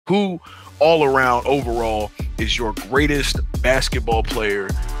Who all around overall is your greatest basketball player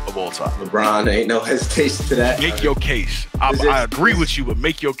of all time? LeBron, ain't no hesitation to that. Make your case. I agree with you, but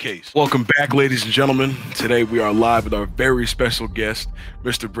make your case. Welcome back, ladies and gentlemen. Today we are live with our very special guest,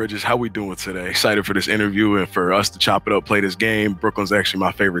 Mr. Bridges. How we doing today? Excited for this interview and for us to chop it up, play this game. Brooklyn's actually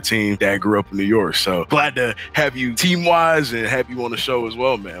my favorite team. Dad grew up in New York, so glad to have you team-wise and have you on the show as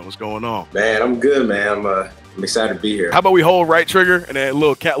well, man. What's going on? Man, I'm good, man. I'm excited to be here. How about we hold right trigger and then a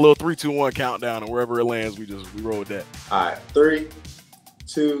little 3, 2, 1 countdown, and wherever it lands, we roll with that. All right, 3,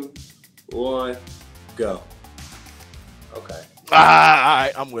 2, 1, go. Okay. All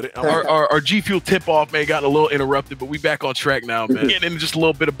right, I'm with it. Our G Fuel tip-off may have gotten a little interrupted, but we back on track now, man. Getting into just a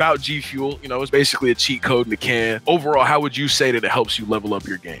little bit about G Fuel. You know, it's basically a cheat code in the can. Overall, how would you say that it helps you level up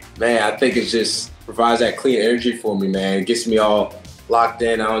your game? Man, I think it just provides that clean energy for me, man. It gets me all locked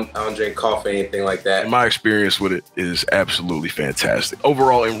in. I don't drink coffee, anything like that. My experience with it is absolutely fantastic.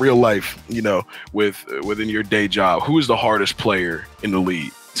 Overall, in real life, you know, within your day job, who is the hardest player in the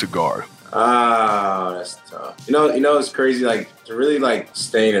league to guard? That's tough. You know, it's crazy. Like to really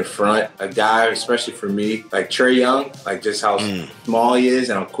staying in front, a guy, especially for me, like Trae Young, like just how small he is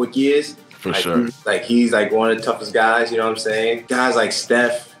and how quick he is. For sure. He's one of the toughest guys. You know what I'm saying? Guys like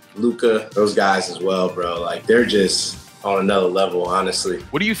Steph, Luka, those guys as well, bro. Like they're just on another level, honestly.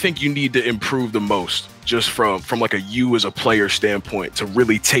 What do you think you need to improve the most, just from like a you as a player standpoint, to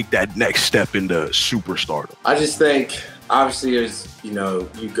really take that next step into superstardom? I just think, obviously, as you know,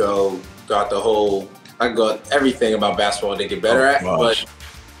 you go throughout the whole, I go everything about basketball to get better at, gosh.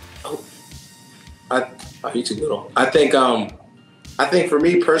 but you too little. I think for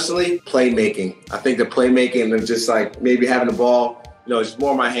me personally, playmaking. I think the playmaking and just maybe having the ball, you know, it's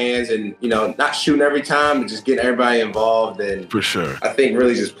more in my hands and, you know, not shooting every time, but just getting everybody involved. And for sure, I think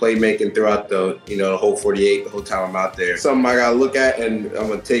really just playmaking throughout the, you know, the whole 48, the whole time I'm out there. Something I got to look at, and I'm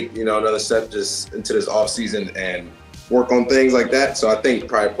going to take, you know, another step just into this off season and work on things like that. So I think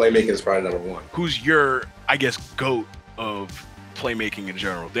probably playmaking is probably number one. Who's your, I guess, GOAT of playmaking in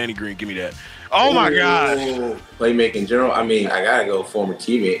general? Danny Green, give me that. Oh my gosh. Playmaking in general, I mean, I got to go former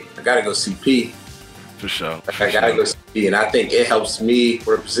teammate. I got to go CP. For sure. I gotta go see, and I think it helps me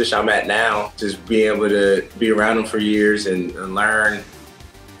for the position I'm at now, just being able to be around them for years and learn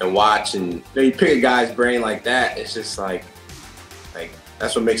and watch. And you know, you pick a guy's brain like that, it's just like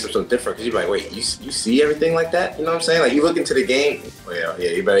that's what makes him so different. Because you're like, wait, you see everything like that? You know what I'm saying? Like you look into the game. Well,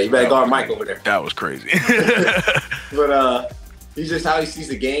 yeah, you better guard Mike over there. That was crazy. But he's just how he sees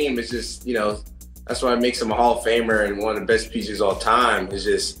the game. It's just, you know, that's why it makes him a Hall of Famer and one of the best PGs all time. Is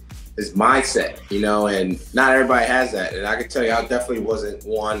just his mindset, you know, and not everybody has that. And I can tell you, I definitely wasn't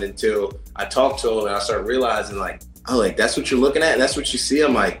one until I talked to him and I started realizing that's what you're looking at and that's what you see.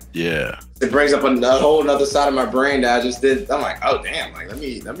 I'm like, yeah. It brings up a whole other side of my brain that I just did. I'm like, oh damn, let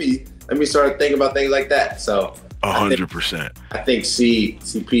me start thinking about things like that. So 100%. I think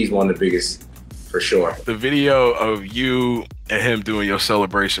CP is one of the biggest for sure. The video of you and him doing your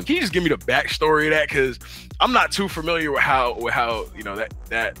celebration, can you just give me the backstory of that? Because I'm not too familiar with how you know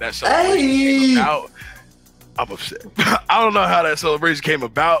that celebration came about. I'm upset. I don't know how that celebration came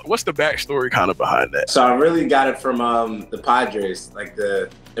about. What's the backstory kind of behind that? So I really got it from the Padres, like the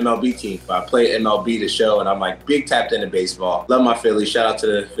MLB team. I played MLB the show, and I'm big tapped into baseball. Love my Phillies. Shout out to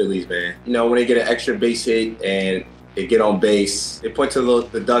the Phillies, man. You know, when they get an extra base hit and they get on base, they point to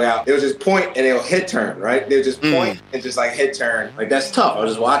the dugout. They'll just point and they'll hit turn, right? They'll just point and just hit turn. That's tough. I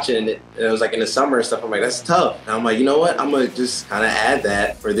was just watching it, and it was in the summer and stuff. I'm that's tough. And I'm you know what? I'm gonna just kind of add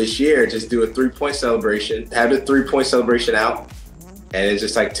that for this year. Just do a 3-point celebration, have the 3-point celebration out, and it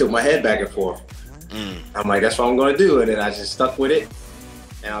just tilt my head back and forth. I'm that's what I'm gonna do. And then I just stuck with it,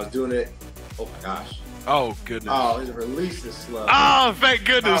 and I was doing it. Oh my gosh. Oh, goodness. Oh, it released the slug. Oh, thank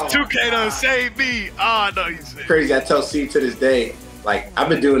goodness. 2K done saved me. Oh, no, he's crazy. I tell C to this day, I've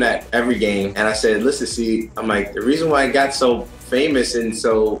been doing that every game. And I said, listen, C, I'm the reason why I got so famous and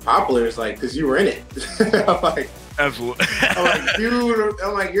so popular is because you were in it. I'm absolutely.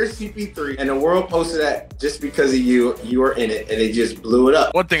 You're CP3. And the world posted that just because of you were in it, and it just blew it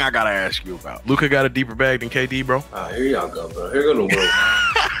up. One thing I got to ask you about. Luka got a deeper bag than KD, bro? Here y'all go, bro. Here go the world.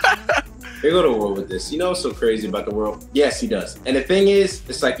 Here go the world with this. You know what's so crazy about the world? Yes, he does. And the thing is,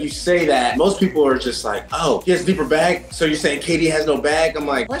 it's you say that, most people are just oh, he has a deeper bag, so you're saying KD has no bag?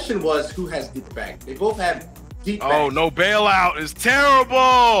 I'm question was, who has a deeper bag? They both have deep bags. Oh, no bailout is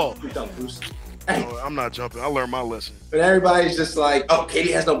terrible. You're dumb, Bruce. Oh, I'm not jumping. I learned my lesson. But everybody's just oh,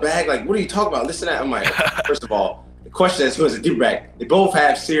 KD has no bag? What are you talking about? Listen to that. I'm first of all, the question is, who has a deeper bag? They both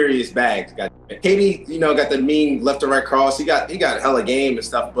have serious bags. KD, you know, got the mean left and right cross. He got hella game and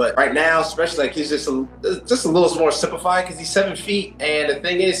stuff. But right now, especially like he's just a little more simplified because he's 7 feet. And the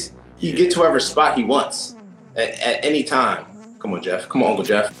thing is, he get to whatever spot he wants at any time. Come on, Jeff. Come on, Uncle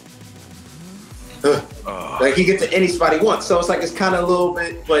Jeff. Like he gets to any spot he wants. So it's like it's kind of a little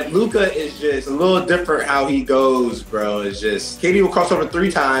bit, but Luka is just a little different how he goes, bro. It's just KD will cross over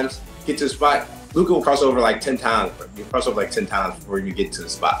 3 times, get to the spot. Luka will cross over like 10 times. Bro. He'll cross over like 10 times before you get to the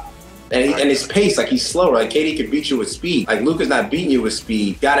spot. And his pace, like he's slower. Like KD can beat you with speed. Like Luka's not beating you with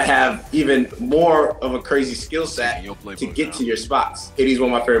speed. Got to have even more of a crazy skill set to get to your spots. KD's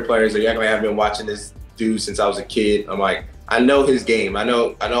one of my favorite players. Like, I've been watching this dude since I was a kid. I'm like, I know his game. I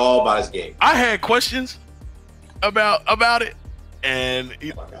know all about his game. I had questions about it, and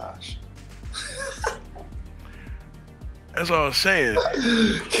oh my gosh, that's what I was saying.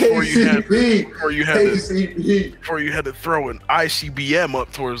 Before you had to throw an ICBM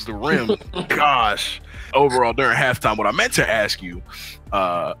up towards the rim. Gosh. Overall, during halftime, what I meant to ask you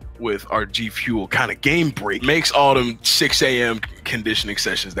with our G Fuel kind of game break makes all them 6 a.m. conditioning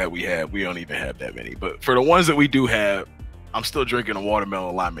sessions that we have. We don't even have that many, but for the ones that we do have, I'm still drinking a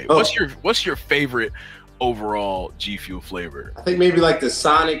watermelon limeade. Oh. What's your favorite overall G Fuel flavor? I think maybe like the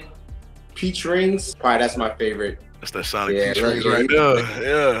Sonic Peach Rings. Probably that's my favorite. That's that Sonic Peach Rings right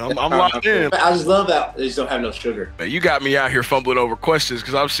there. Yeah, I'm locked in. I just love that they just don't have no sugar. Man, you got me out here fumbling over questions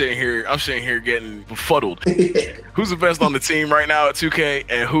because I'm sitting here getting befuddled. Who's the best on the team right now at 2K,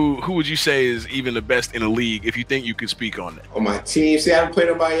 and who would you say is even the best in the league if you think you could speak on that? On my team, see, I haven't played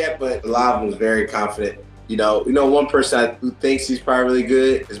nobody yet, but a lot of them is very confident. You know, one person who thinks he's probably really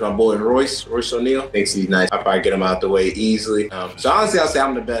good is my boy Royce O'Neal. Thinks he's nice. I'll probably get him out the way easily. So honestly, I'll say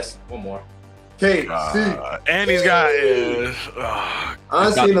I'm the best. One more. And he's got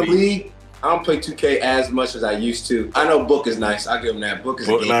honestly in the league, I don't play 2K as much as I used to. I know Book is nice. I'll give him that. Book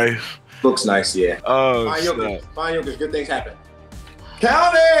nice. Book's nice, yeah. Fine Jokic, good things happen.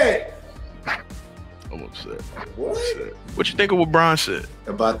 Count it! I'm upset. What you think of what Bron said?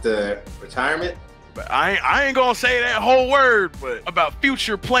 About the retirement? But I ain't gonna say that whole word, but about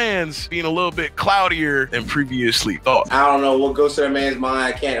future plans being a little bit cloudier than previously thought. I don't know what goes to that man's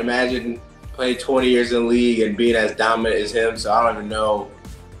mind. I can't imagine playing 20 years in the league and being as dominant as him, so I don't even know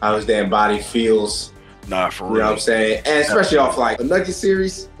how his damn body feels. Nah, for real. You know what I'm saying? And especially off like the Nuggets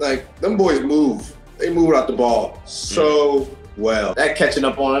series, like them boys move. They move without the ball so well. That catching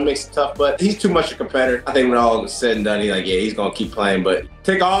up on him makes it tough, but he's too much a competitor. I think when all is said and done, he's gonna keep playing, but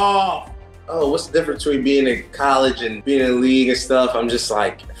take off. Oh, what's the difference between being in college and being in the league and stuff? I'm just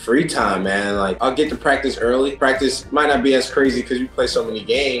like, free time, man. Like, I'll get to practice early. Practice might not be as crazy because we play so many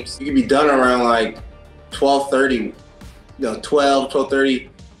games. You can be done around like 12:30, 12:30,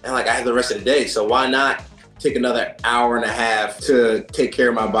 and like I have the rest of the day. So why not take another hour and a half to take care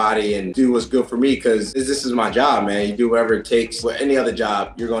of my body and do what's good for me? Because this is my job, man. You do whatever it takes. With any other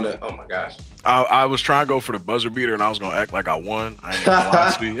job, you're gonna, oh my gosh. I was trying to go for the buzzer beater and I was gonna act like I won. I ain't gonna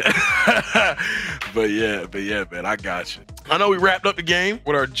lie to you. but yeah, man, I got you. I know we wrapped up the game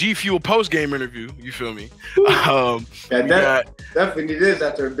with our G Fuel post game interview. You feel me? Definitely need this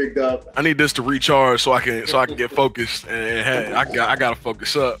after a big dub. I need this to recharge so I can get focused, and hey, I gotta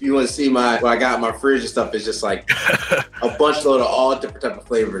focus up. You want to see what I got in my fridge and stuff? Is just like a bunch load of all different type of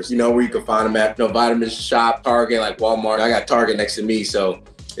flavors. You know where you can find them at? Vitamin Shop, Target, like Walmart. I got Target next to me, so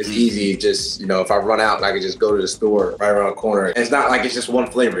it's easy. Just, if I run out, I can just go to the store right around the corner. And it's not like it's just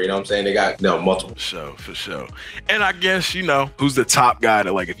one flavor, you know what I'm saying? They got multiple. For sure. And I guess, who's the top guy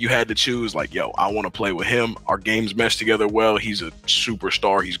that, like, if you had to choose, like, yo, I want to play with him. Our games mesh together well. He's a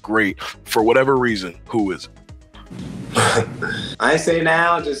superstar. He's great. For whatever reason, who is it? I ain't say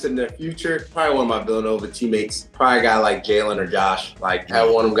now, just in the future, probably one of my Villanova teammates. Probably a guy like Jalen or Josh. Like, I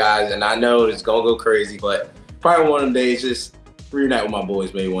one of them guys, and I know it's going to go crazy, but probably one of them days just reunite with my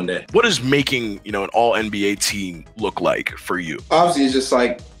boys maybe one day. What does making, an all NBA team look like for you? Obviously, it's just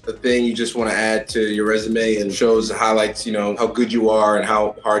like a thing you just want to add to your resume and shows and highlights, how good you are and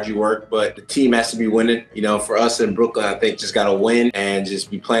how hard you work. But the team has to be winning. For us in Brooklyn, I think just got to win and just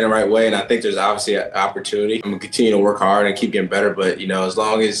be playing the right way. And I think there's obviously an opportunity. I'm going to continue to work hard and keep getting better. But, as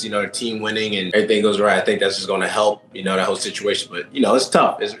long as, the team winning and everything goes right, I think that's just going to help, that whole situation. But, it's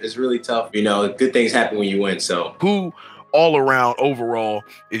tough. It's really tough. Good things happen when you win. So who all around overall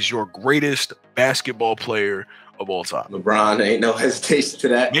is your greatest basketball player of all time. LeBron, ain't no hesitation to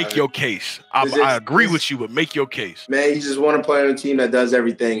that. Make your case. I agree with you, but make your case. Man, you just want to play on a team that does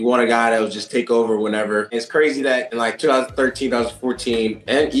everything. You want a guy that will just take over whenever. And it's crazy that in like 2013, 2014,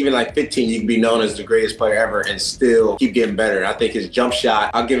 and even like 15, you can be known as the greatest player ever and still keep getting better. And I think his jump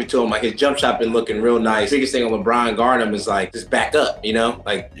shot, I'll give it to him. Like his jump shot been looking real nice. The biggest thing on LeBron guarding him is like just back up, you know?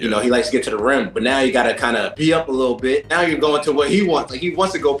 Like, you know, he likes to get to the rim, but now you got to kind of be up a little bit. Now you're going to what he wants. Like he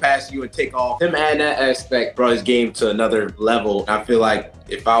wants to go past you and take off. Him adding that aspect brought his game to another level. I feel like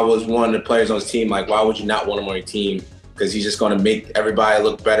if I was one of the players on his team, like why would you not want him on your team? Because he's just going to make everybody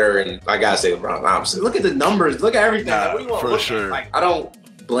look better. And I got to say LeBron, honestly, look at the numbers. Look at everything. Like, what do you want to look at? Like, I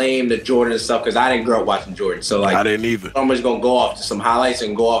don't blame the Jordan and stuff because I didn't grow up watching Jordan. So like, I didn't either. I'm just going to go off to some highlights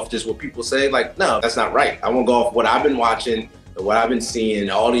and go off just what people say. Like, no, that's not right. I want to go off what I've been watching, what I've been seeing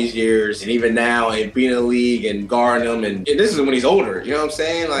all these years, and even now and being in the league and guarding him. And this is when he's older. You know what I'm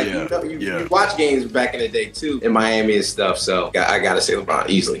saying? Like, you watch games back in the day too in Miami and stuff. So I got to say LeBron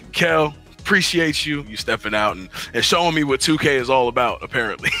easily. Kel, appreciate you stepping out and showing me what 2K is all about,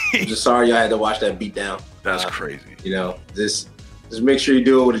 apparently. I'm just sorry y'all had to watch that beat down. That's crazy. You know, just make sure you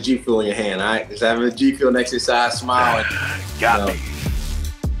do it with a G Fuel in your hand, all right? Just have a G Fuel next to your side, smile. Got me.